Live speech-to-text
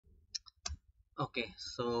Okay,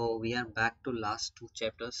 so we are back to last two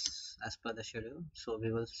chapters as per the schedule. So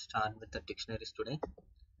we will start with the dictionaries today.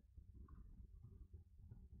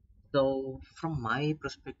 So from my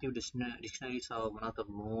perspective, dictionaries are one of the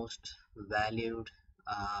most valued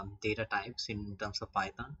data types in terms of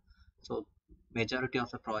Python. So majority of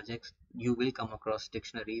the projects you will come across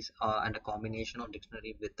dictionaries and a combination of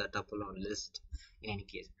dictionary with a tuple or list in any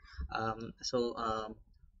case.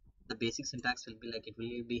 The basic syntax will be like it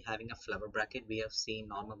will be having a flower bracket. We have seen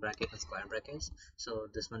normal bracket and square brackets, so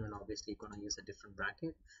this one will obviously gonna use a different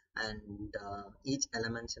bracket, and each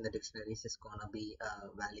elements in the dictionaries is gonna be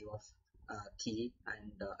a value of key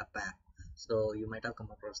and a pair. So you might have come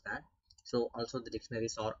across that. So also the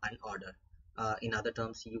dictionaries are unordered. In other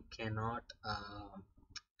terms, you cannot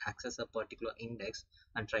access a particular index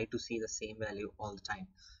and try to see the same value all the time.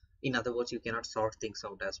 In other words, you cannot sort things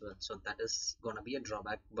out as well, so that is going to be a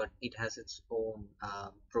drawback, but it has its own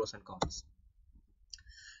pros and cons.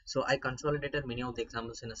 So I consolidated many of the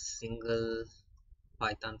examples in a single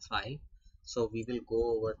Python file, so we will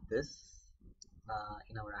go over this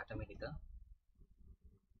in our atom editor.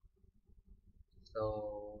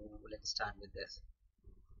 So let's start with this.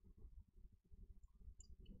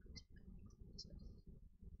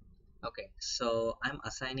 Okay, so I'm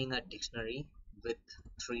assigning a dictionary with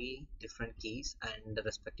three different keys and the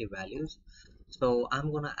respective values. So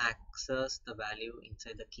I'm gonna access the value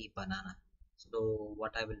inside the key banana. So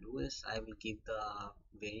what I will do is I will give the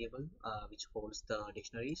variable which holds the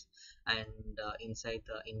dictionaries, and inside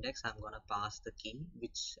the index I'm gonna pass the key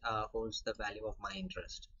which holds the value of my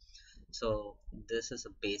interest. So this is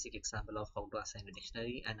a basic example of how to assign a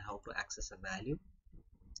dictionary and how to access a value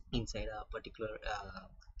inside a particular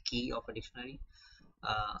key of a dictionary,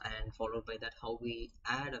 and followed by that how we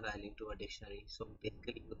add a value to a dictionary. So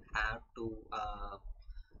basically you have to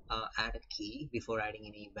add a key before adding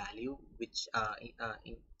any value, which how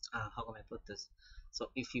can I put this? So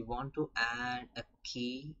if you want to add a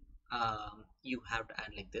key, you have to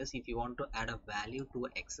add like this. If you want to add a value to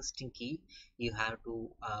an existing key, you have to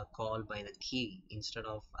call by the key instead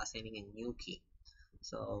of assigning a new key.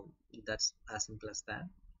 So that's as simple as that.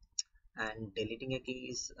 And deleting a key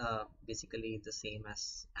is basically the same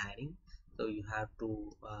as adding. So you have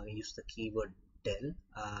to use the keyword del,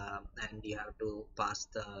 and you have to pass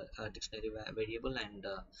the dictionary variable and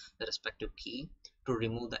the respective key to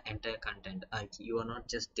remove the entire content. You are not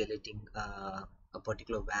just deleting a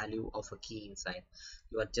particular value of a key inside,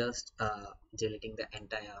 you are just deleting the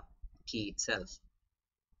entire key itself.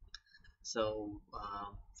 So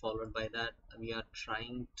followed by that, we are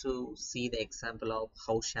trying to see the example of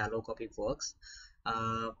how shallow copy works.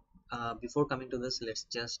 uh, Before coming to this, let's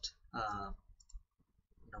just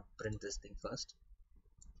print this thing first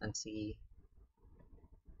and see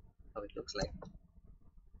how it looks like.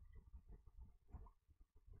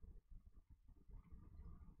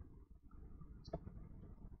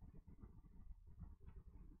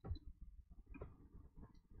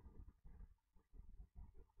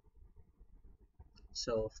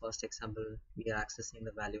 So first example, we are accessing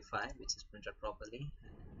the value 5 which is printed properly,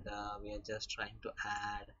 and we are just trying to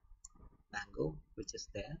add mango which is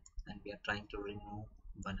there, and we are trying to remove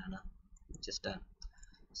banana which is done.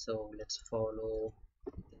 So let's follow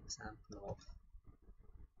the example of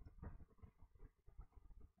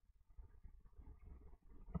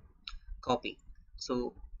copy.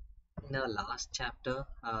 So in our last chapter,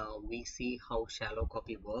 we see how shallow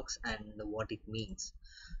copy works and what it means.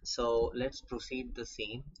 So let's proceed the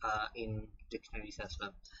same in dictionaries as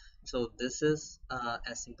well. So this is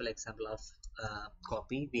a simple example of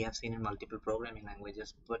copy we have seen in multiple programming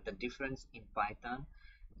languages, but the difference in Python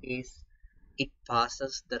is it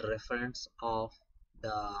passes the reference of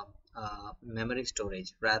the memory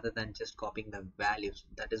storage rather than just copying the values.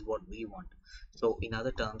 That is what we want. So in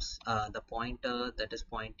other terms, the pointer that is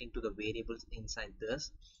pointing to the variables inside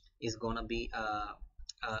this is gonna be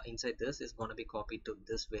copied to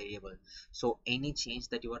this variable. So any change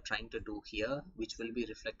that you are trying to do here, which will be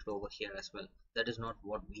reflected over here as well, that is not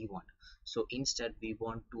what we want. So instead we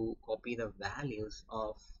want to copy the values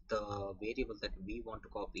of the variable that we want to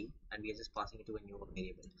copy, and we are just passing it to a new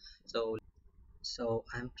variable. So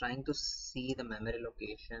I'm trying to see the memory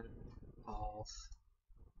location of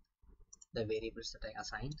the variables that I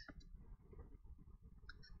assigned.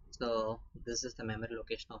 So this is the memory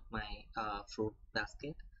location of my fruit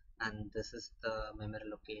basket, and this is the memory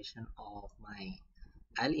location of my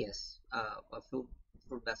alias, a fruit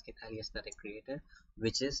basket alias that I created,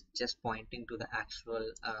 which is just pointing to the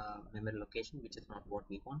actual memory location, which is not what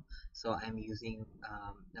we want. So I'm using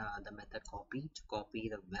the method copy to copy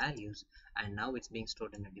the values, and now it's being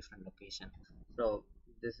stored in a different location. So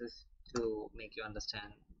this is to make you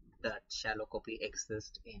understand that shallow copy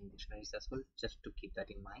exists in dictionaries as well, just to keep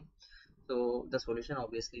that in mind. So the solution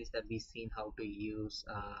obviously is that we've seen how to use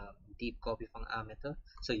deep copy method.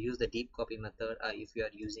 So use the deep copy method if you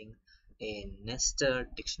are using a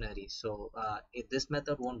nested dictionary. So if this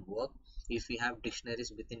method won't work if we have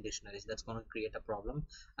dictionaries within dictionaries, that's going to create a problem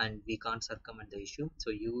and we can't circumvent the issue.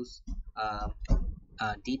 So use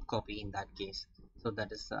deep copy in that case. So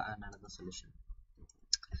that is another solution.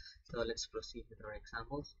 So let's proceed with our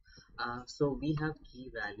examples. So we have key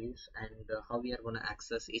values and how we are going to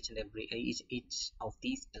access each and every each of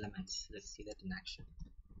these elements. Let's see that in action.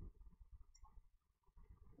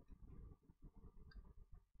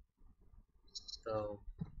 So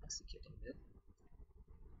executing this.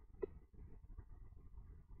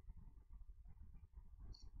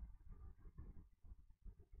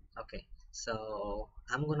 Okay, so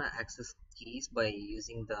I'm gonna access keys by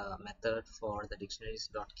using the method for the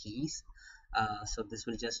dictionaries.keys. So this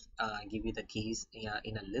will just give you the keys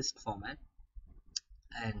in a list format,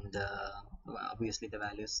 and well, obviously the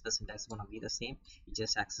values, the syntax is going to be the same. You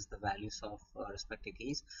just access the values of respective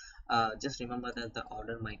keys. Just remember that the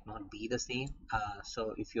order might not be the same,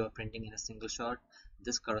 so if you are printing in a single shot,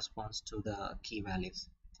 this corresponds to the key values.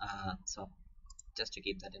 So just to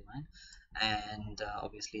keep that in mind, and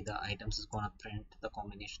obviously the items is going to print the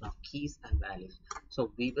combination of keys and values.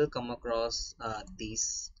 So we will come across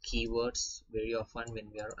these keywords very often when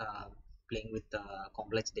we are playing with the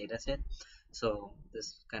complex data set, so this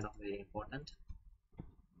is kind of very important.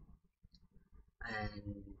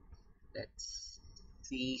 And let's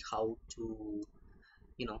see how to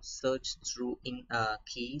search through in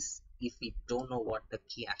keys if we don't know what the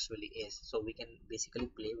key actually is, so we can basically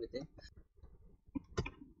play with it.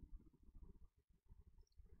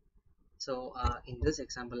 So in this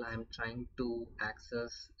example, I'm trying to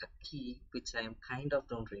access a key which I am kind of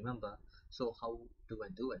don't remember. So how do I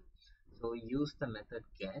do it? So use the method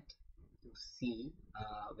get to see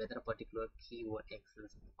whether a particular keyword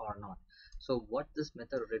exists or not. So what this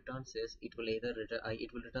method returns is it will either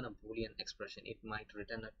return a boolean expression. It might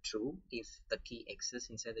return a true if the key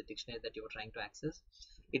exists inside the dictionary that you are trying to access.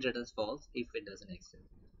 It returns false if it doesn't exist.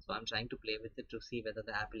 So I'm trying to play with it to see whether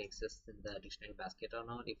the apple exists in the dictionary basket or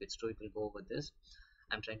not. If it's true, it will go over this.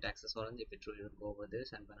 I'm trying to access orange. If it's true, it will go over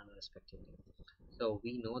this, and banana respectively. So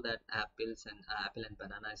we know that apple and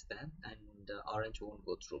banana is there, and orange won't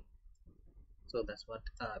go through. So that's what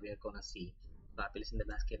we are gonna see. So apple is in the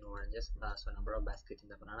basket, no oranges. So number of baskets in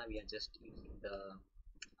the banana. We are just using the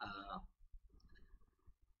uh,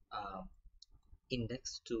 uh,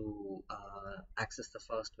 index to access the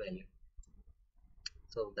first value.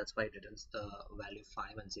 So that's why it returns the value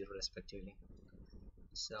 5 and 0 respectively.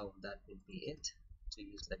 So that would be it to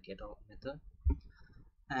use the get out method.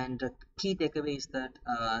 And the key takeaway is that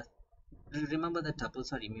remember that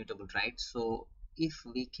tuples are immutable, right? So if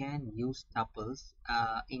we can use tuples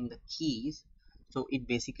in the keys, so it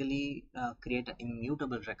basically create an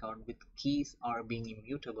immutable record with keys are being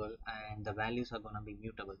immutable and the values are going to be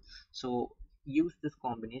mutable. So use this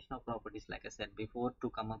combination of properties, like I said before,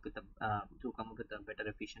 to come up with a better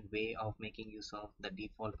efficient way of making use of the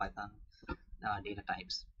default Python data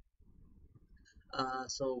types.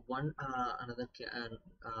 So one another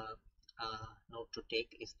note to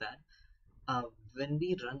take is that when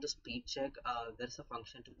we run the speed check, there's a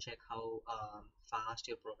function to check how fast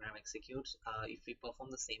your program executes. If we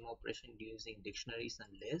perform the same operation using dictionaries and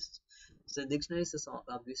lists, so dictionaries is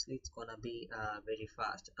obviously it's gonna be very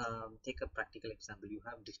fast. Take a practical example. You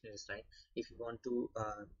have dictionaries, right? If you want to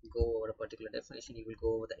go over a particular definition, you will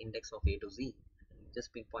go over the index of A to Z.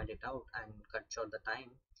 Just pinpoint it out and cut short the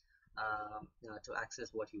time to access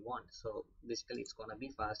what you want. So basically it's gonna be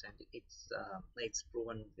fast, and it's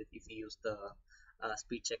proven with if you use the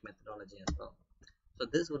speed check methodology as well. So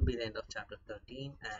this would be the end of chapter 13, and